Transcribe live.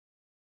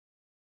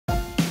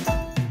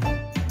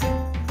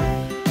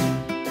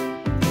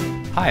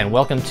Hi, and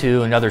welcome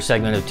to another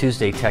segment of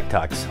Tuesday Tech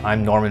Talks.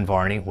 I'm Norman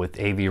Varney with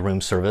AV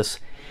Roomservice,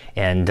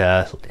 and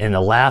in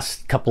the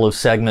last couple of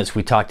segments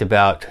we talked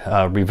about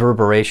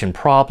reverberation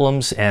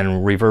problems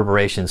and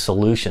reverberation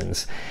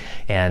solutions.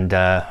 And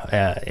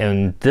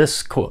in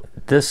this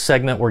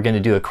segment we're going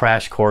to do a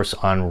crash course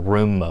on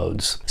room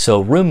modes.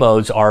 So room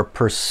modes are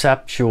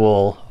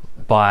perceptual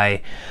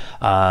by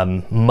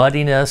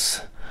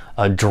muddiness,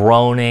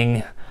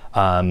 droning,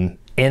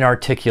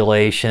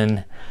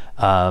 inarticulation,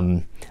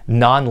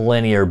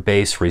 non-linear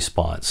bass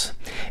response,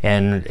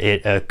 and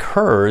it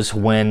occurs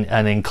when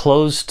an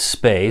enclosed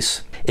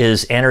space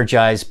is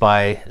energized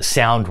by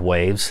sound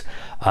waves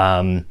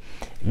going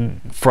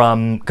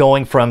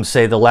from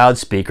say the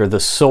loudspeaker,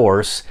 the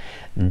source,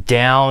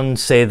 down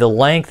say the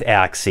length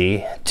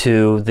axis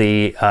to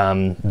the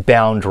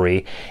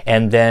boundary,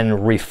 and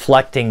then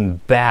reflecting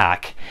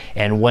back.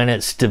 And when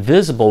it's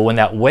divisible, when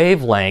that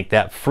wavelength,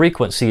 that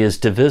frequency is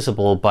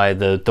divisible by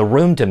the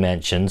room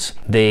dimensions,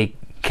 they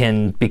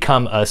can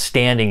become a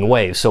standing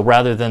wave. So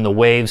rather than the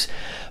waves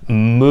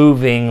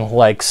moving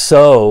like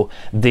so,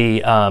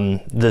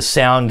 the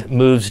sound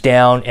moves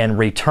down and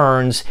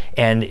returns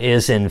and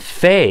is in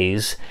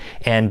phase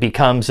and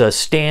becomes a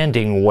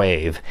standing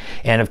wave.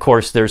 And of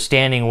course there's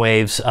standing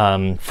waves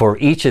for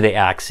each of the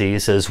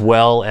axes, as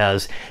well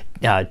as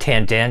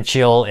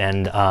tangential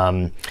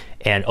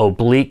and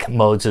oblique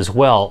modes as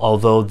well,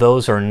 although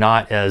those are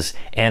not as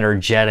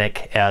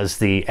energetic as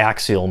the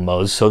axial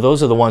modes. So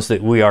those are the ones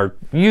that we are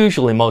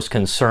usually most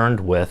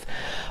concerned with.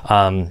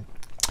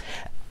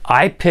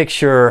 I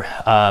picture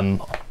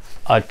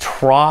a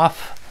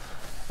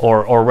trough,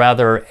 or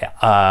rather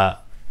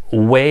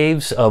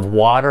waves of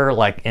water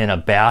like in a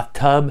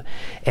bathtub,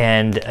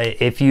 and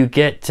if you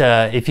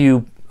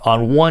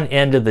on one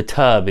end of the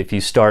tub, if you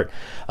start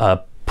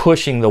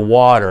pushing the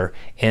water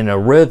in a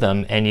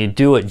rhythm and you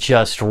do it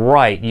just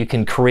right, you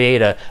can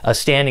create a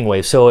standing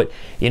wave. So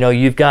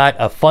you've got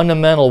a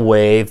fundamental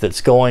wave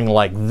that's going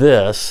like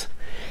this,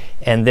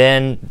 and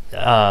then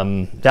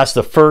that's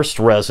the first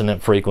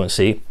resonant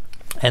frequency.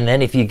 And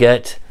then if you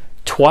get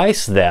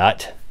twice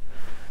that,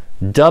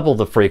 double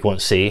the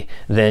frequency,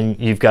 then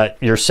you've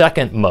got your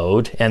second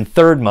mode and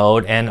third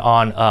mode and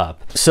on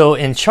up. So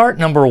in chart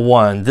number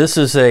 1, this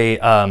is a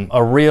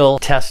real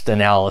test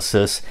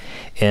analysis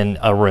in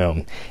a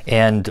room,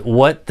 and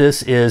what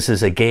this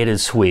is a gated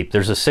sweep.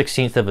 There's a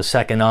 1/16th of a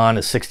second on,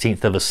 a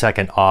 1/16th of a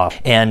second off,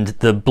 and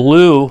the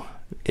blue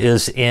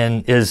is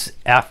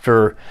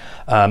after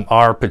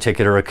our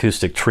particular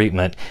acoustic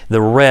treatment.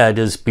 The red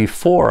is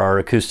before our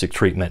acoustic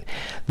treatment.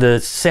 The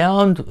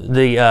sound,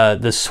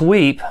 the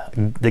sweep,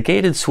 the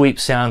gated sweep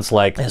sounds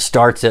like, it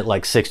starts at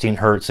like 16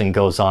 hertz and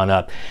goes on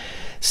up.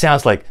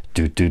 Sounds like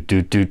do do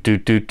do do do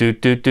do do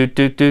do do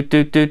do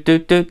do do do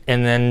do,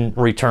 and then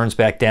returns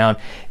back down.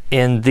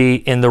 In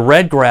the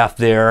red graph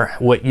there,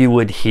 what you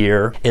would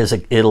hear is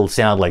it'll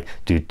sound like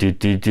do do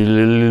do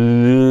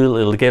do.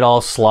 It'll get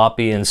all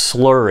sloppy and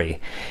slurry,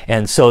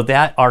 and so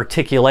that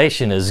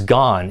articulation is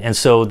gone. And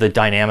so the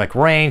dynamic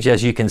range,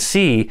 as you can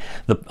see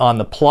on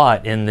the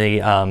plot in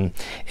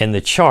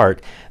the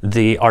chart,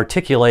 the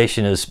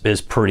articulation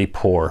is pretty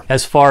poor.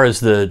 As far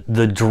as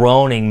the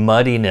droning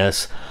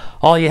muddiness,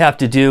 all you have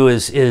to do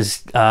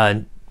is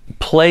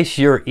place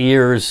your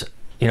ears,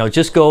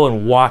 just go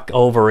and walk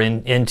over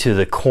into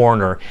the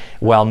corner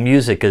while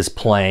music is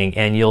playing,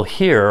 and you'll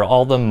hear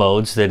all the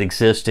modes that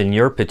exist in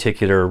your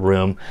particular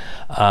room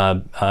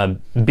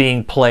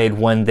being played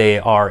when they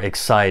are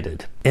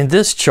excited. In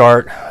this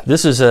chart,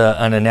 this is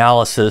an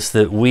analysis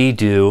that we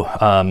do.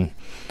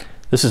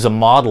 This is a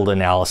modeled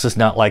analysis,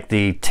 not like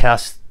the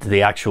test,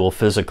 the actual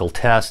physical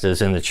test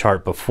is in the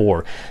chart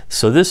before.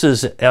 So this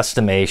is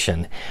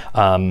estimation,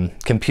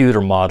 computer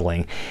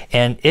modeling,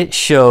 and it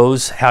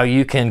shows how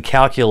you can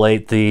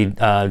calculate the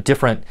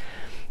different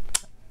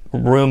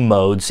room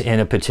modes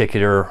in a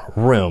particular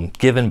room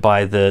given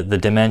by the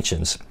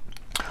dimensions.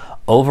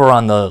 Over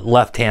on the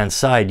left-hand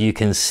side, you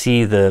can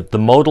see the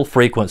modal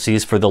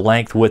frequencies for the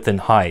length, width, and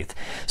height.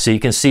 So you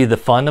can see the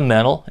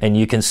fundamental, and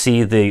you can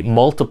see the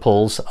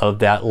multiples of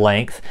that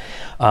length.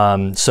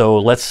 So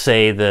let's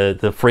say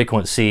the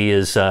frequency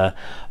is, the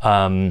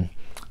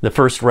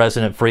first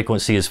resonant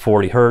frequency is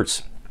 40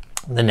 hertz.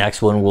 The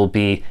next one will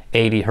be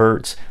 80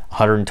 hertz,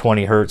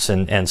 120 hertz,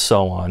 and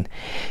so on.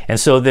 And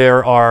so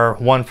there are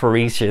one for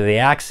each of the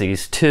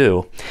axes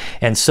too.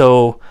 And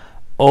so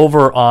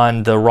over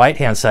on the right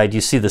hand side,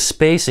 you see the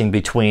spacing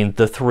between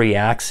the three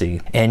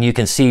axes, and you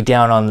can see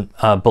down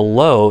on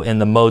below in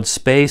the mode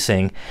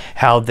spacing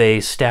how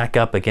they stack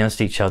up against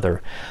each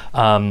other.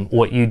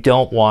 What you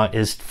don't want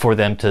is for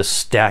them to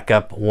stack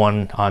up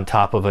one on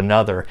top of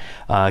another,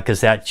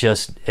 because that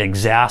just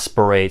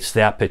exasperates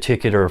that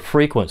particular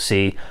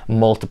frequency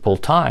multiple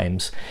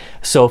times.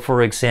 So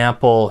for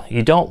example,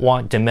 you don't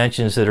want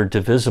dimensions that are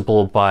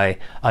divisible by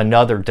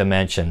another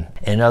dimension.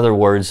 In other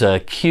words,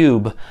 a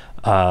cube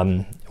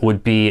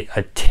would be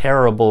a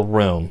terrible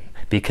room,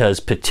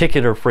 because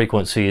particular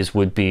frequencies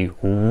would be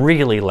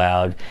really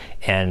loud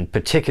and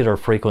particular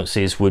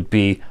frequencies would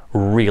be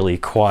really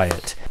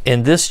quiet.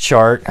 In this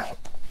chart,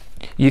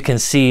 you can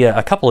see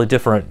a couple of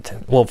different,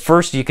 well,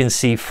 first you can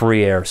see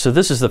free air. So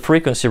this is the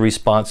frequency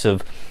response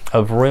of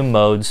room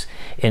modes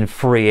in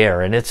free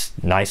air, and it's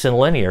nice and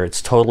linear.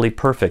 It's totally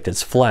perfect.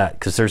 It's flat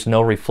because there's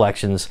no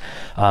reflections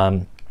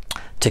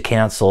to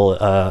cancel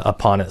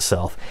upon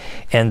itself.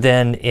 And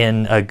then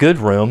in a good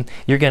room,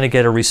 you're going to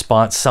get a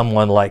response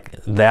someone like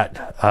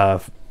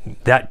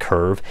that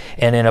curve,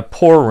 and in a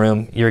poor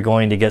room you're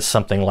going to get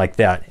something like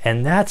that.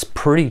 And that's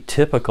pretty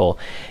typical,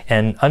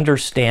 and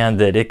understand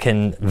that it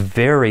can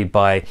vary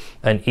by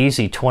an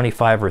easy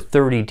 25 or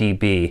 30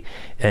 dB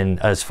and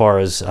as far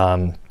as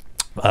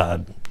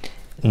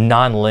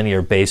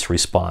non-linear bass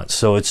response.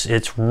 So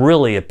it's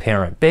really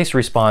apparent. Bass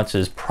response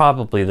is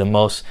probably the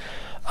most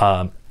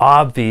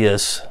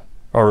obvious,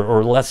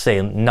 or let's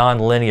say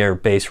non-linear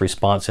bass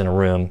response in a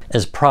room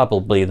is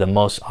probably the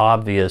most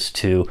obvious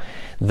to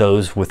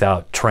those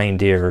without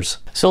trained ears.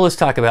 So let's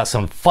talk about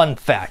some fun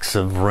facts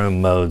of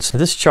room modes.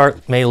 This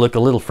chart may look a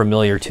little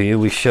familiar to you.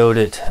 We showed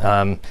it,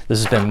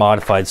 this has been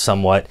modified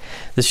somewhat.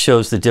 This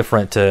shows the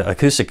different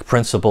acoustic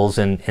principles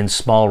in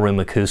small room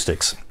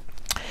acoustics.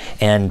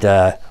 And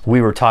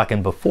we were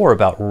talking before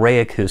about ray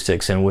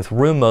acoustics, and with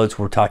room modes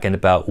we're talking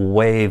about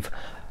wave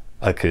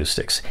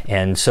acoustics.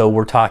 And so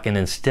we're talking,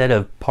 instead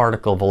of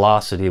particle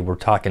velocity, we're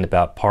talking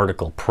about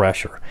particle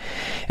pressure.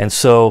 And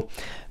so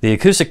the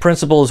acoustic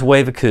principle is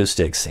wave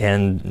acoustics,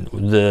 and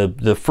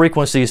the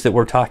frequencies that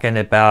we're talking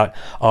about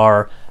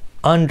are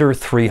under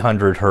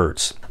 300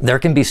 hertz. There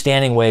can be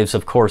standing waves,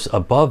 of course,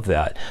 above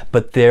that,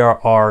 but they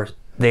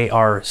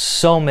are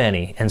so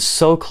many and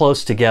so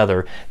close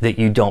together that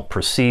you don't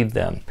perceive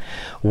them.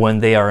 When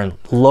they are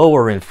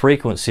lower in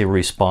frequency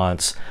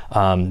response,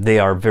 they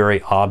are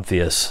very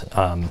obvious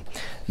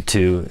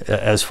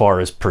as far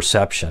as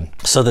perception.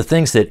 So the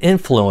things that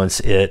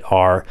influence it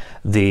are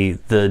the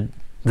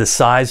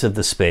size of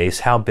the space,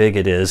 how big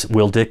it is,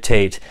 will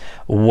dictate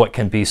what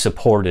can be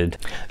supported.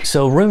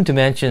 So room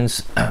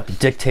dimensions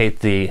dictate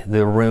the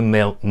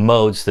room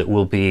modes that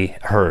will be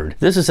heard.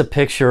 This is a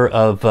picture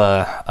of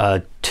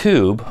a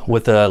tube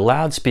with a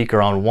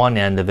loudspeaker on one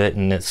end of it,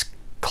 and it's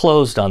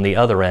closed on the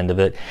other end of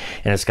it,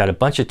 and it's got a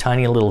bunch of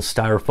tiny little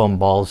styrofoam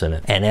balls in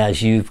it. And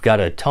as you've got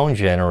a tone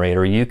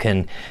generator, you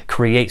can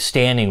create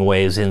standing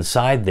waves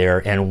inside there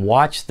and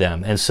watch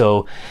them. And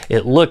so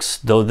it looks,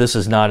 though this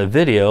is not a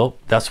video,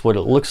 that's what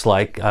it looks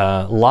like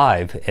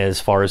live as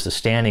far as the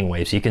standing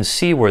waves. You can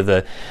see where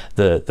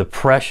the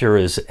pressure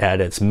is at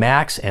its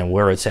max and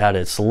where it's at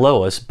its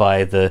lowest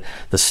by the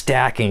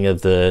stacking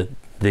of the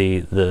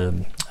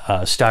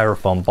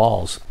styrofoam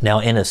balls. Now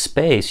in a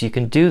space you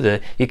can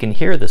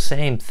hear the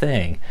same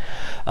thing.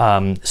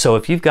 So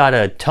if you've got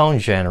a tone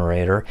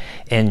generator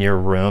in your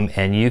room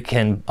and you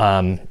can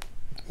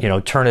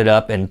turn it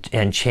up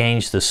and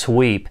change the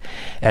sweep,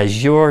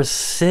 as you're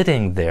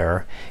sitting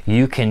there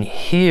you can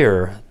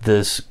hear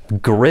this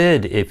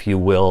grid, if you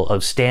will,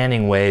 of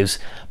standing waves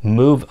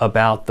move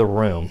about the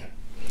room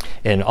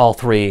in all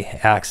three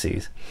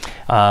axes.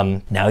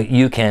 Now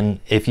you can,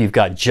 if you've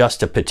got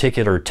just a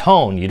particular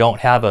tone, you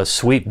don't have a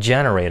sweep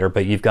generator,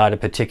 but you've got a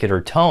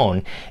particular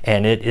tone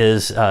and it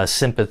is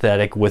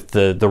sympathetic with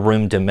the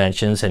room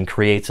dimensions and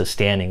creates a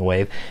standing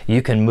wave,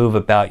 you can move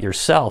about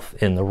yourself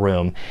in the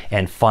room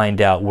and find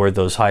out where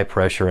those high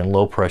pressure and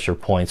low pressure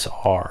points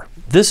are.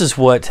 This is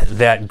what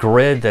that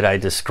grid that I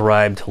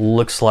described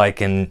looks like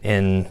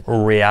in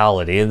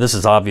reality. This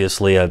is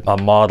obviously a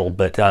model,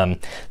 but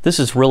this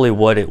is really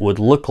what it would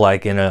look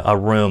like in a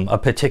room, a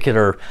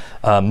particular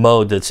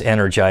mode that's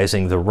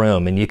energizing the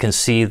room. And you can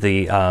see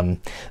the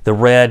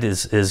red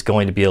is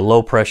going to be a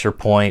low pressure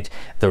point,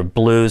 the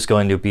blue is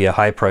going to be a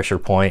high pressure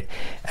point,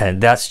 and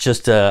that's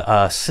just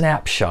a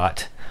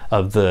snapshot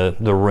of the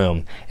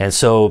room. And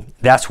so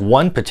that's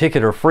one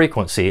particular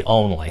frequency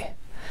only.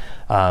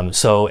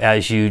 So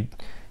as you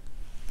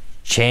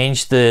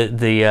change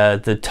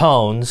the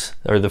tones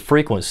or the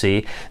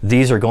frequency,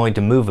 these are going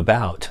to move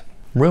about.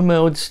 Room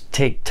modes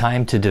take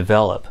time to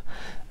develop.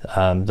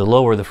 The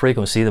lower the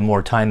frequency, the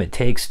more time it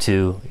takes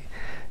to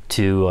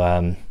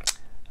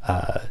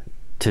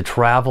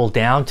travel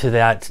down to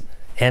that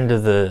end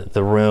of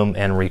the room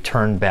and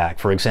return back.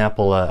 For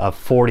example, a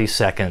 40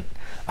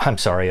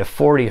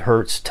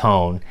 hertz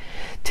tone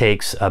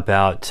takes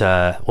about,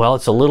 well,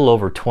 it's a little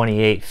over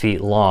 28 feet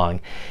long,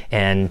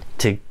 and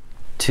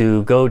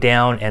to go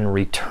down and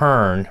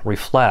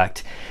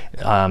reflect,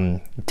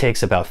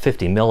 takes about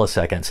 50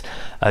 milliseconds.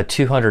 A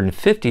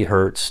 250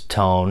 hertz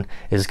tone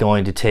is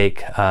going to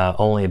take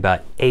only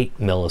about 8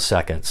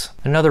 milliseconds.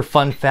 Another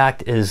fun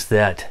fact is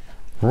that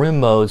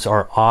room modes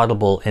are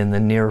audible in the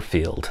near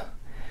field,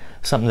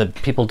 something that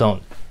people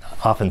don't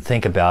often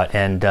think about.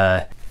 And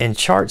in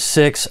chart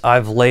 6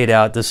 I've laid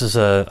out, this is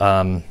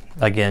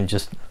again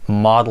just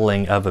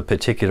modeling of a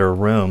particular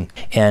room,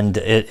 and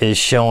it is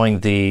showing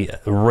the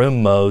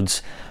room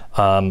modes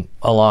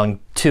along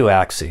two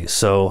axes.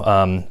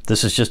 So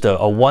this is just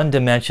a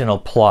one-dimensional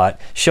plot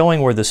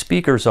showing where the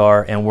speakers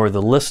are and where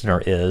the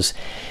listener is,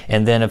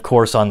 and then of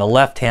course on the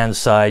left hand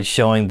side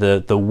showing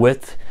the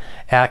width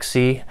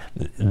axis,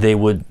 they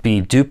would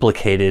be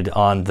duplicated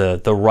on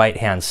the right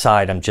hand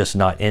side. I'm just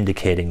not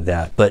indicating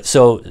that. But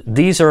so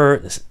these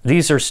are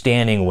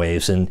standing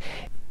waves, and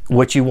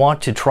what you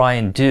want to try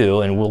and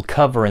do, and we'll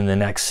cover in the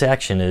next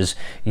section, is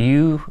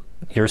you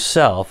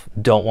yourself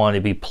don't want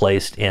to be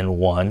placed in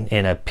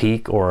a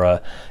peak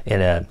or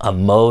in a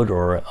mode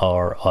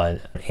or an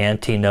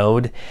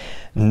anti-node,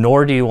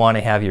 nor do you want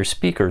to have your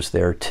speakers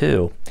there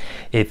too.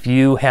 If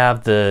you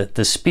have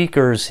the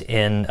speakers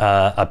in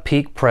a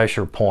peak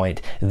pressure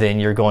point, then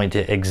you're going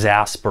to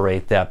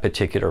exasperate that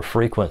particular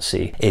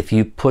frequency. If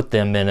you put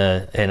them in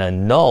a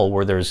null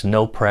where there's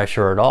no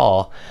pressure at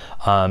all,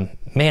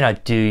 may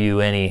not do you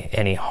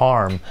any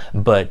harm,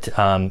 but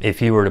if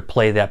you were to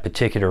play that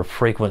particular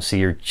frequency,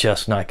 you're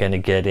just not going to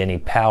get any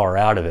power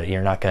out of it.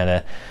 You're not going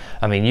to,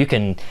 I mean, you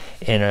can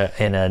in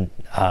an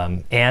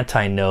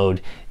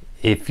anti-node,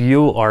 if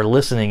you are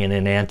listening in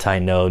an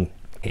anti-node,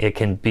 it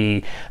can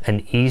be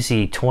an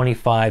easy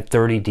 25-30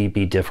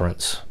 dB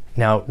difference.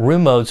 Now,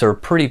 room modes are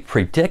pretty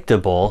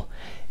predictable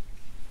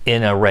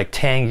in a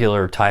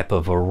rectangular type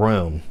of a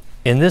room.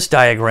 In this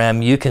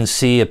diagram, you can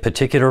see a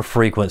particular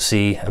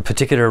frequency, a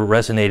particular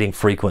resonating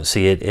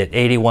frequency at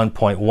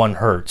 81.1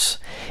 hertz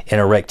in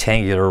a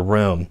rectangular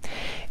room.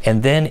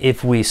 And then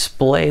if we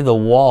splay the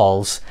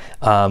walls,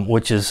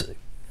 which is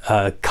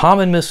a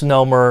common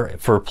misnomer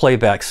for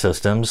playback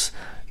systems,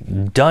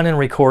 done in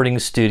recording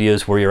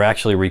studios where you're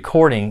actually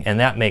recording, and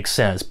that makes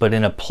sense, but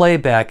in a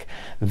playback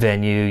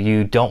venue,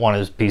 you don't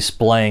want to be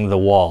splaying the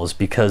walls,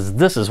 because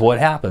this is what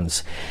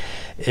happens.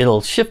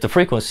 It'll shift the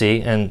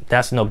frequency, and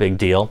that's no big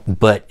deal,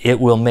 but it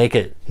will make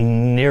it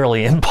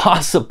nearly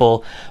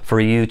impossible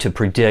for you to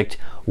predict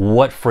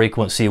what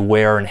frequency,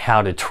 where, and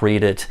how to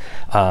treat it.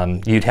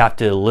 You'd have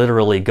to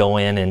literally go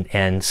in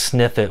and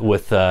sniff it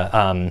with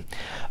at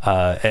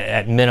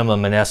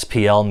minimum an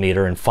SPL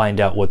meter and find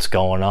out what's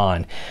going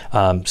on.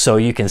 So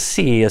you can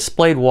see a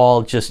splayed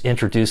wall just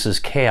introduces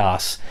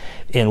chaos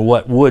in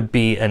what would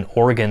be an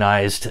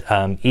organized,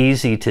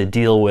 easy to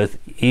deal with,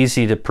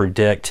 easy to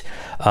predict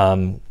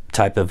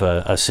type of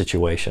a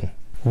situation.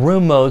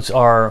 Room modes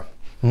are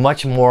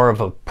much more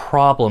of a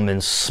problem in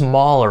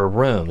smaller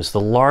rooms. The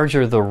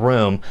larger the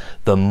room,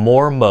 the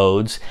more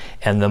modes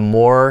and the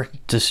more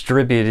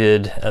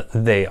distributed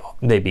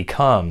they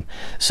become.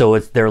 So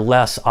they're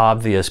less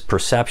obvious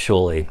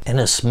perceptually. In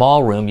a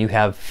small room, you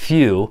have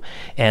few,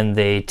 and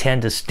they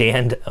tend to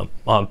stand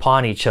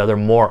upon each other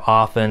more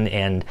often,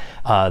 and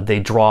they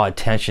draw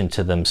attention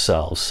to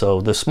themselves.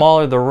 So the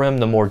smaller the room,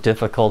 the more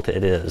difficult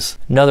it is.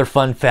 Another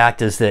fun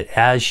fact is that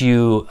as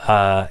you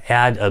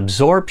add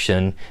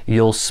absorption,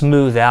 you'll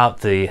smooth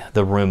out the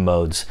room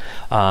modes.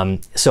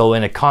 So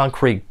in a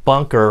concrete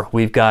bunker,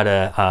 we've got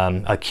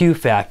a Q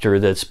factor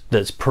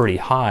that's pretty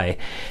high,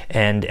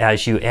 and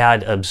as you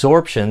add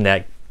absorption,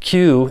 that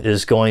Q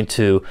is going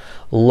to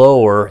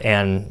lower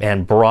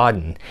and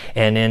broaden.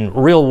 And in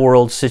real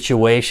world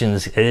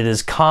situations, it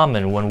is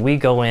common when we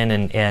go in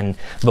and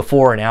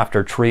before and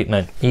after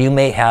treatment, you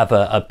may have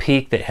a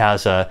peak that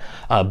has a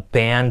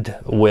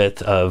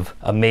bandwidth of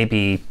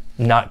maybe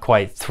not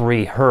quite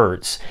 3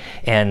 hertz,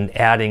 and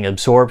adding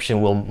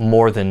absorption will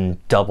more than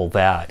double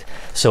that.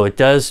 So it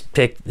does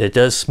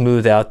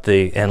smooth out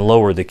and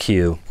lower the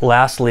Q.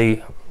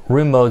 Lastly,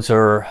 room modes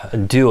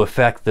do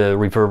affect the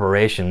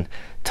reverberation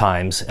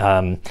times.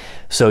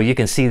 So you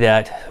can see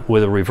that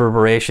with a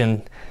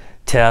reverberation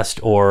test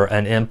or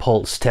an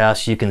impulse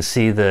test, you can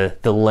see the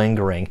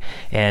lingering.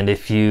 And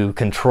if you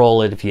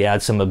control it, if you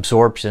add some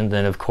absorption,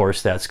 then of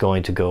course that's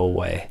going to go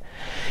away.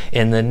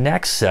 In the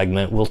next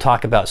segment, we'll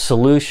talk about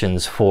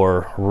solutions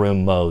for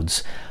room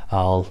modes.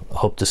 I'll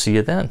hope to see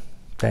you then.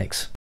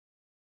 Thanks.